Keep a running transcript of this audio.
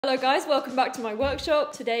Hello guys, welcome back to my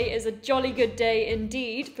workshop. Today is a jolly good day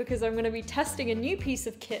indeed because I'm going to be testing a new piece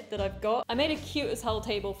of kit that I've got. I made a cute as hell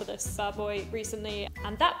table for this bad boy recently,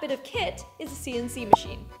 and that bit of kit is a CNC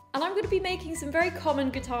machine. And I'm going to be making some very common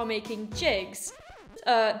guitar making jigs.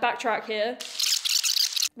 Backtrack here.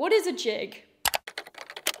 What is a jig?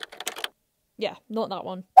 Yeah, not that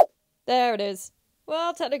one. There it is.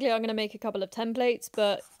 Well, technically I'm going to make a couple of templates,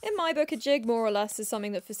 but in my book a jig more or less is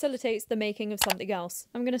something that facilitates the making of something else.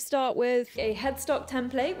 I'm going to start with a headstock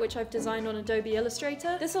template, which I've designed on Adobe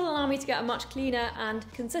Illustrator. This will allow me to get a much cleaner and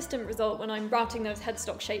consistent result when I'm routing those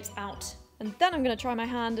headstock shapes out. And then I'm going to try my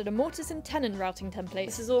hand at a mortise and tenon routing template.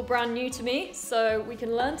 This is all brand new to me, so we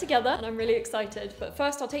can learn together, and I'm really excited. But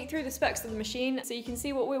first I'll take you through the specs of the machine so you can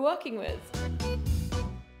see what we're working with.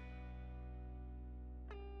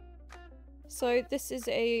 So this is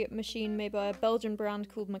a machine made by a Belgian brand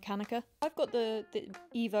called Mechanica. I've got the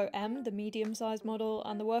Evo M, the medium-sized model,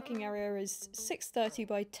 and the working area is 630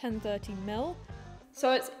 by 1030 mil.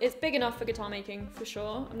 So it's big enough for guitar making, for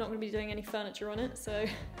sure. I'm not going to be doing any furniture on it, so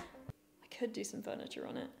I could do some furniture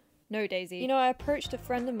on it. No, Daisy. You know, I approached a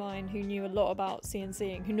friend of mine who knew a lot about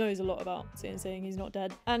CNCing, who knows a lot about CNCing, he's not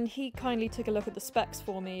dead, and he kindly took a look at the specs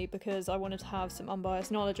for me because I wanted to have some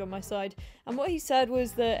unbiased knowledge on my side. And what he said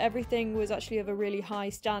was that everything was actually of a really high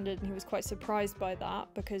standard, and he was quite surprised by that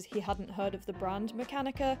because he hadn't heard of the brand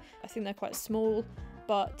Mechanica. I think they're quite small.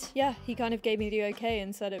 But yeah, he kind of gave me the okay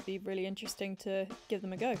and said it'd be really interesting to give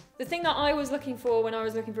them a go. The thing that I was looking for when I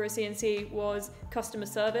was looking for a CNC was customer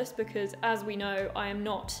service, because as we know, I am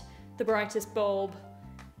not the brightest bulb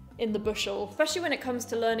in the bushel, especially when it comes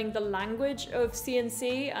to learning the language of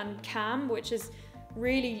CNC and CAM, which is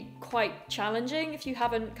really quite challenging if you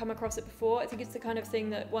haven't come across it before. I think it's the kind of thing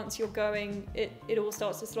that once you're going, it all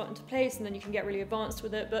starts to slot into place and then you can get really advanced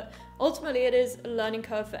with it. But ultimately it is a learning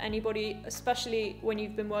curve for anybody, especially when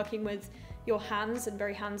you've been working with your hands and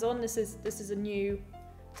very hands-on. This is a new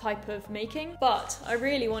type of making, but I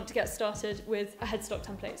really want to get started with a headstock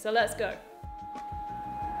template, so let's go.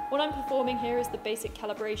 What I'm performing here is the basic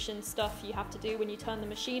calibration stuff you have to do when you turn the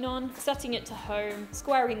machine on, setting it to home,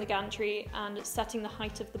 squaring the gantry, and setting the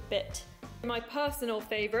height of the bit. My personal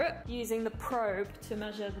favourite, using the probe to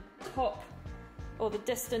measure the top or the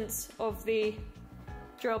distance of the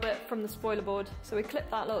drill bit from the spoiler board. So we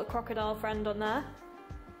clip that little crocodile friend on there,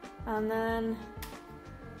 and then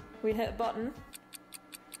we hit a button.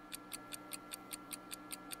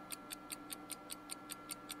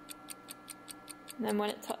 And then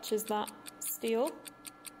when it touches that steel,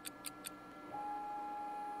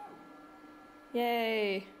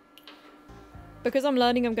 yay! Because I'm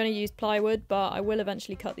learning, I'm going to use plywood, but I will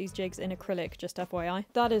eventually cut these jigs in acrylic, just FYI.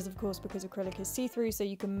 That is, of course, because acrylic is see-through, so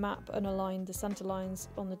you can map and align the center lines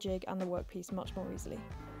on the jig and the workpiece much more easily.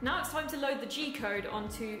 Now it's time to load the G-code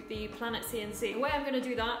onto the Planet CNC. The way I'm going to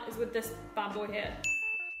do that is with this bad boy here.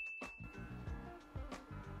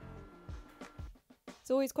 It's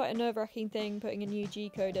always quite a nerve-wracking thing putting a new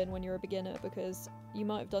G-code in when you're a beginner, because you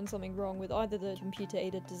might have done something wrong with either the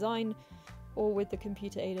computer-aided design or with the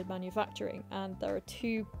computer-aided manufacturing, and there are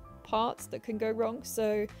two parts that can go wrong.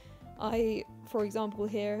 So I, for example,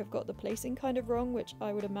 here have got the placing kind of wrong, which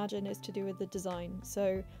I would imagine is to do with the design.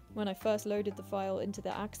 So when I first loaded the file into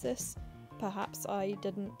the axis, perhaps I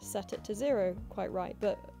didn't set it to 0 quite right,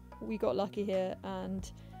 but we got lucky here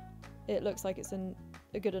and it looks like it's in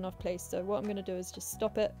a good enough place. So what I'm going to do is just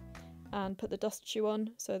stop it and put the dust shoe on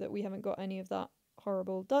so that we haven't got any of that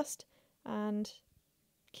horrible dust, and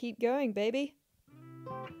keep going, baby.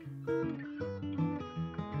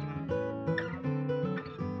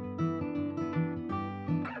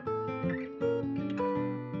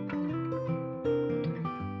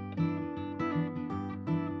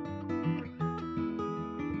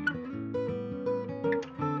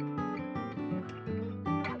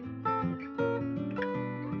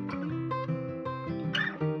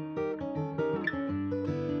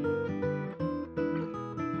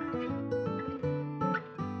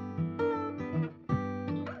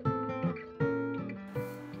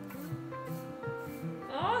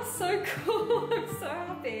 So cool, I'm so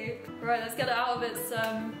happy. Right, let's get it out of its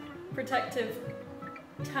protective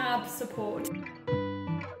tab support.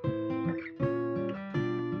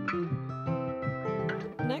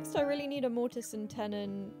 Next, I really need a mortise and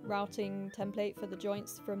tenon routing template for the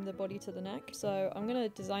joints from the body to the neck. So I'm gonna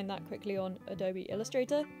design that quickly on Adobe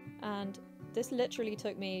Illustrator, and this literally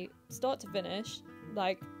took me start to finish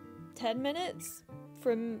like 10 minutes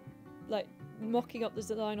from like mocking up the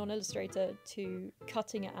design on Illustrator to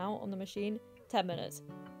cutting it out on the machine. 10 minutes,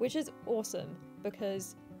 which is awesome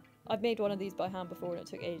because I've made one of these by hand before and it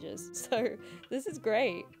took ages, so this is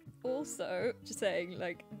great. Also, just saying,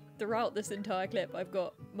 like, throughout this entire clip, I've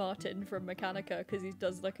got Martin from Mechanica, because he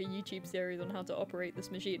does like a YouTube series on how to operate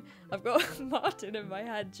this machine. I've got Martin in my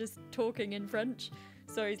head just talking in French.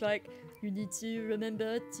 So he's like, you need to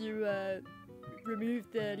remember to remove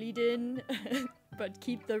the lead-in, but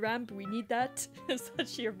keep the ramp, we need that. It's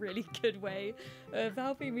actually a really good way of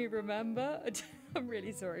helping me remember. I'm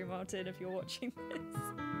really sorry, Martin, if you're watching this.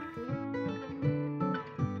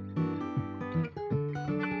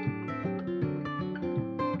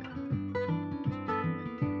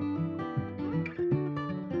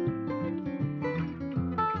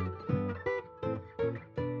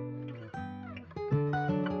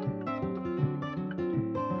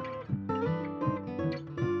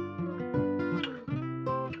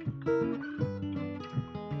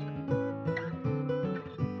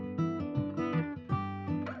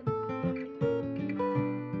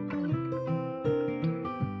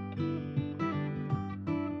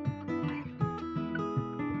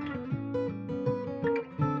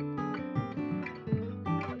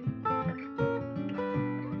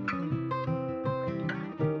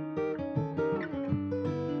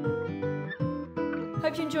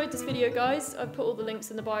 Hope you enjoyed this video, guys. I've put all the links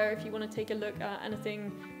in the bio if you want to take a look at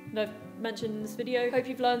anything that I've mentioned in this video. Hope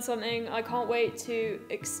you've learned something. I can't wait to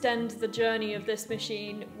extend the journey of this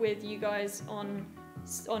machine with you guys on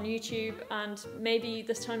YouTube, and maybe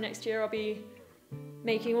this time next year I'll be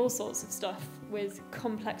making all sorts of stuff with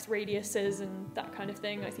complex radiuses and that kind of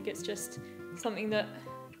thing. I think it's just something that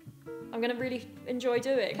I'm going to really enjoy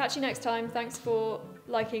doing. Catch you next time. Thanks for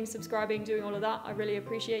liking, subscribing, doing all of that. I really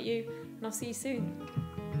appreciate you, and I'll see you soon.